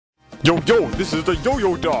Yo, yo, this is the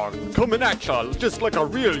Yo-Yo Dog, coming at ya just like a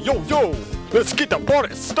real yo-yo. Let's get the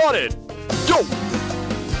party started. Yo!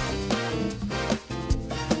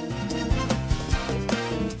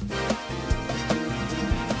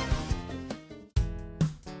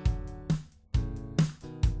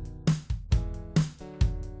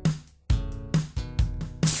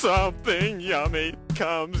 Something yummy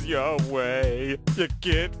comes your way. You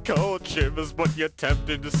get cold shivers, but you're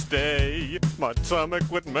tempted to stay. My stomach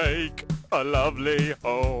would make a lovely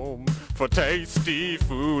home for tasty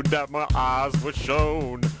food that my eyes were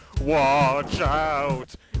shown. Watch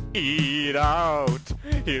out, eat out,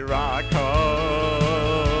 here I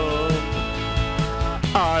come.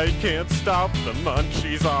 I can't stop, the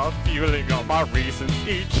munchies are fueling on my reasons.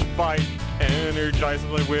 Each bite energizes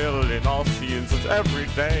my will in all seasons. Every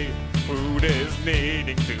day, food is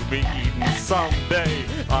needing to be eaten someday.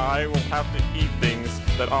 I will have to eat things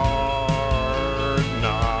that are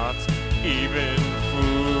not even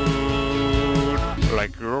food.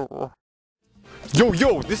 Like yo,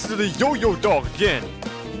 yo, this is the Yo-Yo Dog again.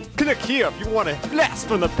 Click here if you want a blast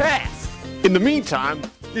from the past. In the meantime,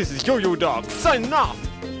 this is Yo-Yo Dog signing off.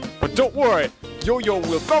 But don't worry, Yo-Yo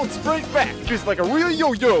will bounce right back just like a real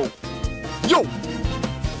yo-yo. Yo!